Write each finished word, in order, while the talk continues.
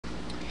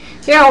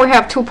Here we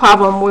have two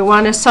problems. We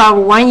want to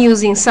solve one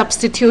using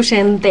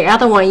substitution, the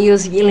other one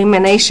using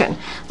elimination.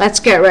 Let's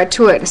get right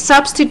to it.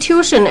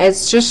 Substitution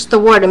is just the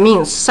word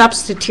means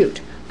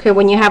substitute. Okay,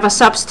 when you have a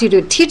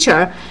substitute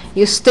teacher,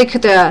 you stick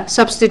the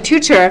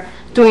substitutor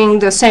doing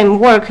the same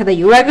work that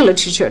your regular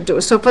teacher do.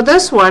 So for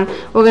this one,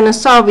 we're going to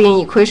solve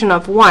an equation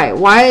of y.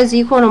 Y is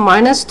equal to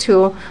minus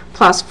 2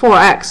 plus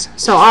 4x.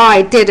 So all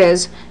I did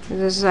is,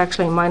 this is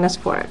actually minus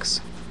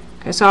 4x.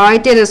 Okay, so all I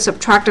did is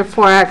subtracted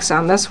 4x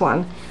on this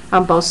one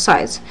on both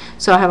sides.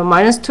 So I have a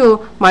minus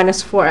 2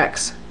 minus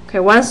 4x. Okay,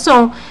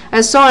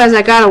 as soon as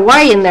I got a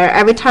y in there,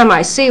 every time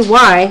I see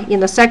y in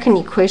the second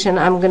equation,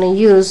 I'm going to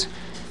use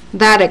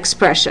that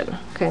expression.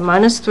 Okay,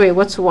 minus 3,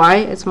 what's y?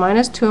 It's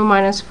minus 2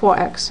 minus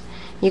 4x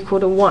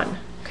equal to 1.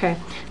 Okay,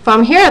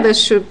 from here,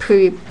 this should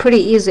be pretty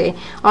easy.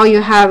 All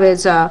you have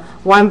is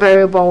one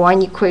variable,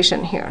 one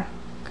equation here.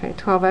 Okay,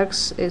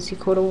 12x is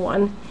equal to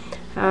 1.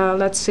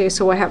 Let's see,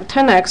 so I have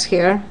 10x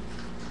here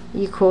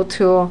equal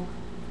to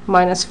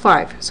minus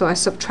 5. So I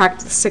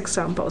subtract 6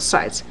 on both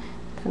sides.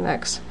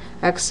 10x.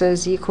 X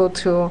is equal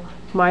to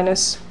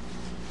minus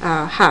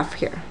half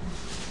here.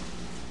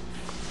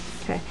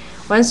 Okay.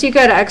 Once you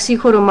get x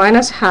equal to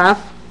minus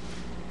half,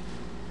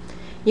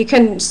 you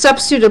can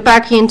substitute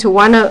back into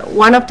one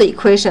of the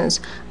equations.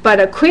 But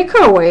a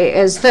quicker way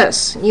is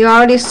this. You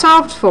already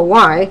solved for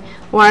y.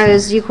 Y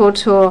is equal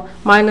to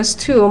minus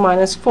 2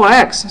 minus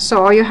 4x.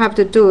 So all you have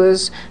to do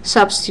is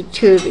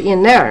substitute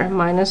in there.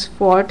 Minus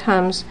 4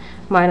 times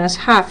minus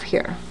half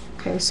here.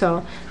 Okay,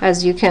 so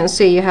as you can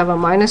see, you have a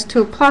minus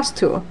 2 plus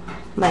 2,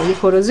 not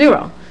equal to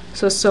 0.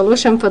 So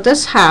solution for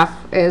this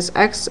half is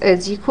x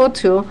is equal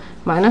to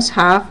minus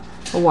half,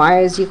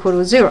 y is equal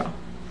to 0.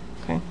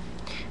 Okay,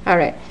 all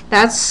right,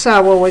 that's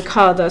what we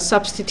call the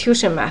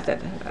substitution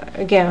method.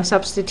 Again,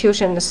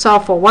 substitution is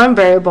solve for one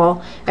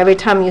variable. Every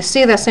time you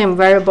see the same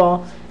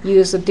variable,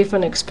 use a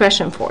different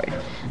expression for it.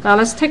 Now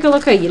let's take a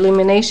look at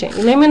elimination.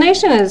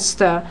 Elimination is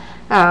the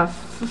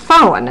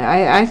fun one,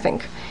 I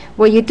think.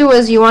 What you do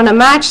is you want to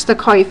match the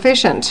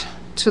coefficient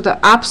to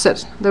the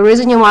opposite. The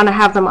reason you want to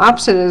have them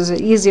opposite is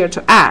easier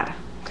to add.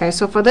 Okay,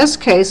 so for this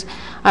case,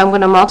 I'm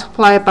going to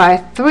multiply by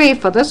 3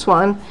 for this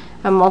one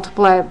and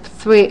multiply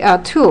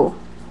 2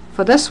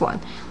 for this one.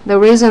 The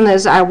reason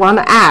is I want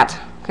to add.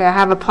 Okay, I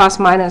have a plus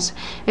minus.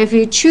 If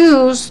you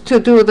choose to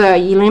do the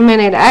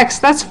eliminate x,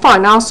 that's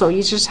fine also.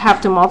 You just have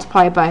to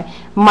multiply by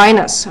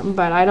minus,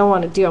 but I don't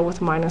want to deal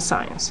with minus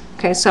signs.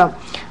 Okay, so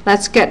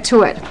let's get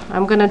to it.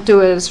 I'm going to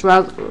do it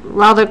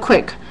rather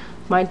quick.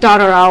 My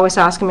daughter always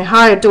asks me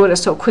how to do it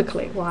so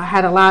quickly. Well, I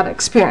had a lot of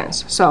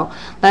experience, so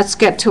let's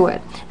get to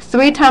it.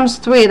 3 times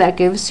 3, that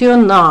gives you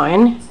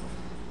 9.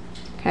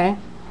 Okay,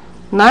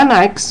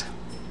 9x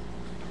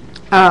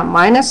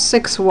minus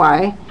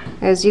 6y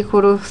is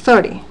equal to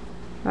 30.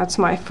 That's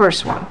my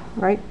first one,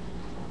 right?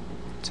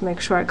 To make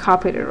sure I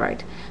copied it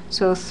right.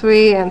 So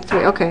 3 and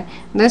 3. Okay,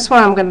 this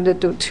one I'm going to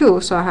do 2,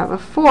 so I have a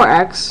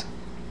 4x,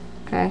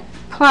 okay,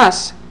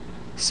 plus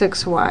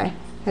 6y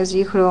is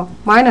equal to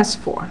minus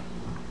 4.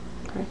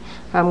 Okay,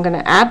 I'm going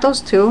to add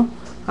those two.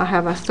 I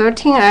have a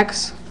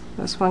 13x,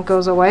 this one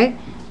goes away,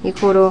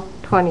 equal to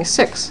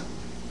 26.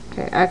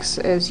 Okay, x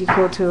is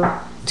equal to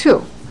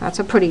 2. That's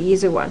a pretty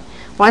easy one.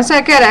 Once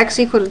I get x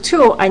equal to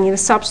 2, I need to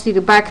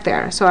substitute back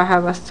there. So I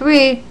have a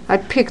 3. I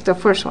pick the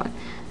first one.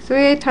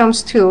 3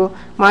 times 2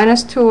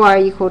 minus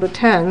 2y equal to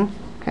 10.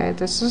 Okay,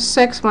 this is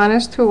 6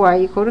 minus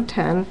 2y equal to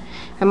 10.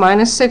 And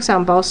minus 6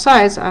 on both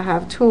sides, I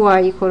have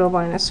 2y equal to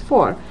minus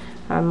 4.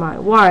 And my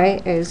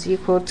y is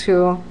equal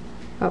to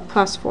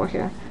plus 4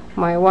 here.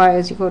 My y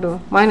is equal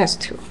to minus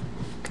 2.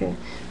 Okay,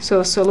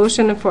 so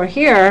solution for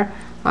here,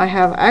 I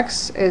have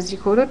x is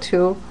equal to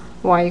 2,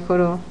 y equal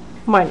to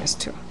minus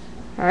 2.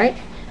 All right.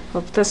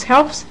 Hope this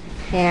helps,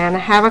 and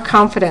have a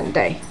confident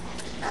day.